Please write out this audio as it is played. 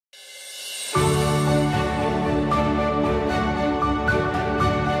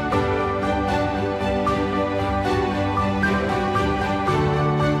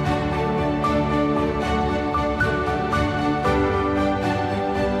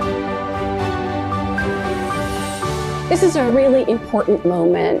This is a really important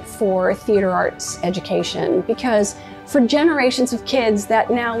moment for theater arts education because for generations of kids that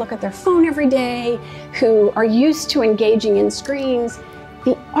now look at their phone every day, who are used to engaging in screens,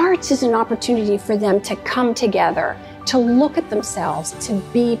 the arts is an opportunity for them to come together, to look at themselves, to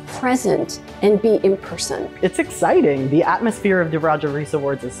be present and be in person. It's exciting. The atmosphere of the Roger Rees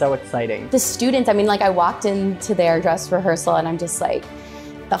Awards is so exciting. The students, I mean, like I walked into their dress rehearsal and I'm just like,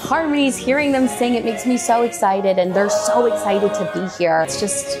 the harmonies, hearing them sing, it makes me so excited, and they're so excited to be here. It's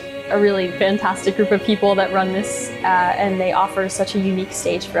just a really fantastic group of people that run this, and they offer such a unique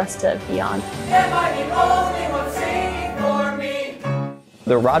stage for us to be on.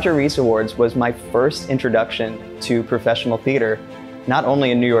 The Roger Rees Awards was my first introduction to professional theater, not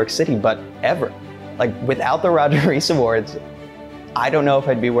only in New York City, but ever. Like, without the Roger Rees Awards, I don't know if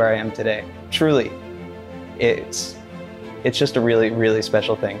I'd be where I am today. Truly, it's just a really, really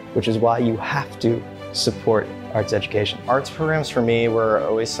special thing, which is why you have to support arts education. Arts programs for me were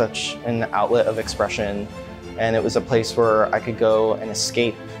always such an outlet of expression, and it was a place where I could go and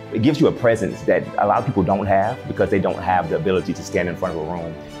escape. It gives you a presence that a lot of people don't have because they don't have the ability to stand in front of a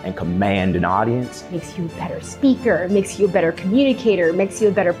room and command an audience. It makes you a better speaker, it makes you a better communicator, it makes you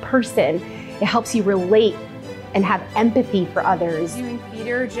a better person. It helps you relate and have empathy for others. Doing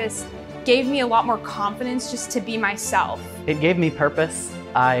theater just gave me a lot more confidence just to be myself. It gave me purpose.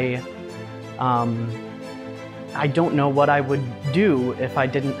 I don't know what I would do if I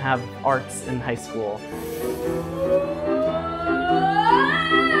didn't have arts in high school.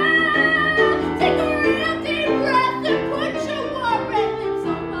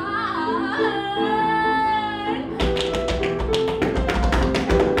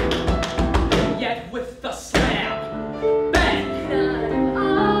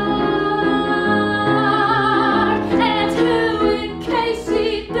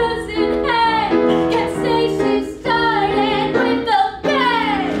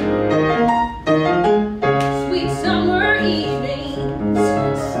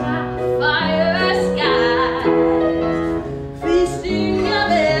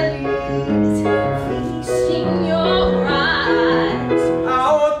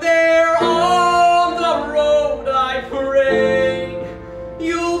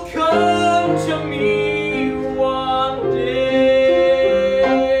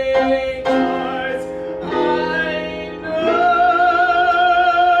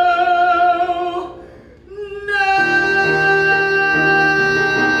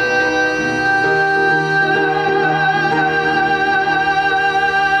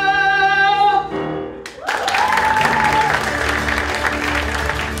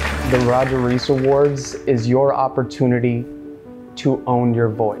 The Roger Rees Awards is your opportunity to own your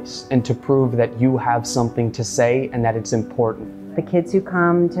voice and to prove that you have something to say and that it's important. The kids who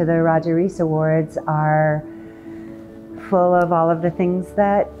come to the Roger Rees Awards are full of all of the things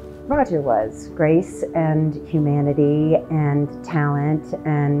that Roger was: grace and humanity and talent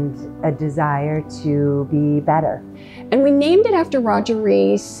and a desire to be better. And we named it after Roger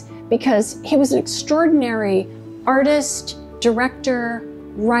Rees because he was an extraordinary artist, director,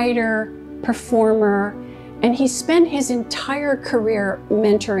 writer, performer, and he spent his entire career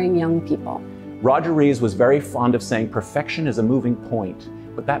mentoring young people. Roger Rees was very fond of saying perfection is a moving point.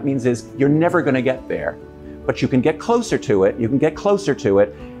 What that means is you're never going to get there, but you can get closer to it,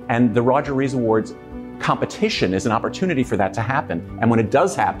 and the Roger Rees Awards competition is an opportunity for that to happen. And when it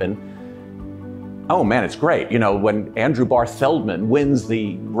does happen, oh man, it's great. You know, when Andrew Barth Feldman wins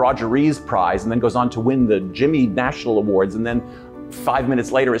the Roger Rees Prize and then goes on to win the Jimmy National Awards, and then 5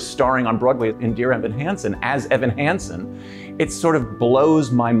 minutes later is starring on Broadway in Dear Evan Hansen as Evan Hansen, it sort of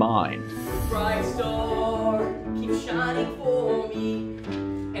blows my mind. Bright star, keep shining for me,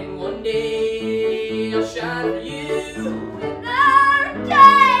 and one day I'll shine for you. When our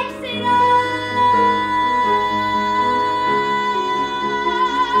takes it up,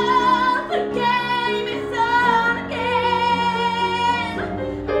 the game is on again.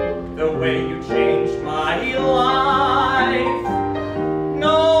 The way you changed my life.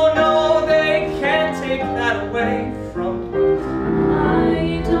 No, they can't take that away from me.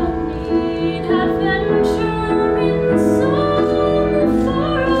 I don't need adventure in some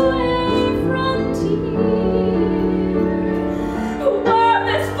faraway frontier. A world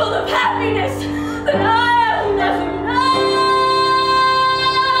that's full of happiness that I'll never know.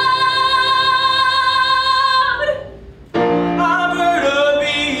 I've heard of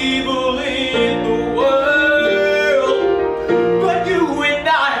evil in the world.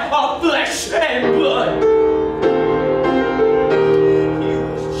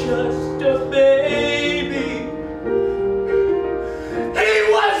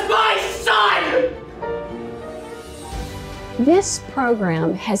 This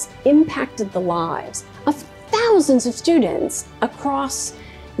program has impacted the lives of thousands of students across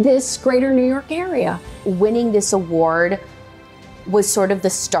this greater New York area. Winning this award was sort of the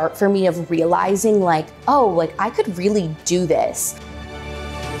start for me of realizing like, oh, like I could really do this.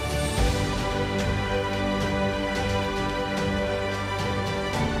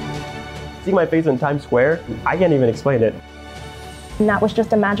 Seeing my face in Times Square, I can't even explain it. And that was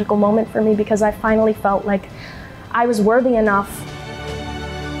just a magical moment for me because I finally felt like I was worthy enough.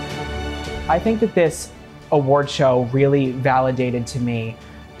 I think that this award show really validated to me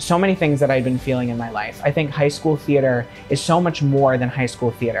so many things that I'd been feeling in my life. I think high school theater is so much more than high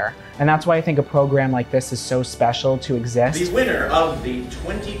school theater. And that's why I think a program like this is so special to exist. The winner of the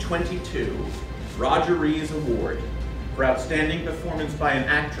 2022 Roger Rees Award for Outstanding Performance by an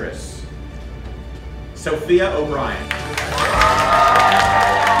Actress, Sophia O'Brien.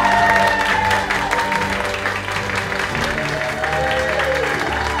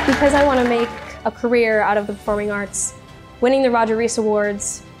 Because I want to make a career out of the performing arts, winning the Roger Rees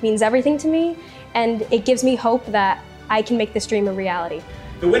Awards means everything to me, and it gives me hope that I can make this dream a reality.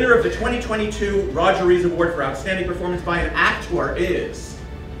 The winner of the 2022 Roger Rees Award for Outstanding Performance by an Actor is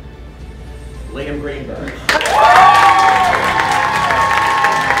Liam Greenberg.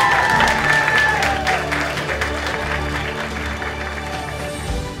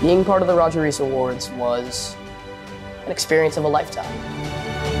 Being part of the Roger Rees Awards was an experience of a lifetime.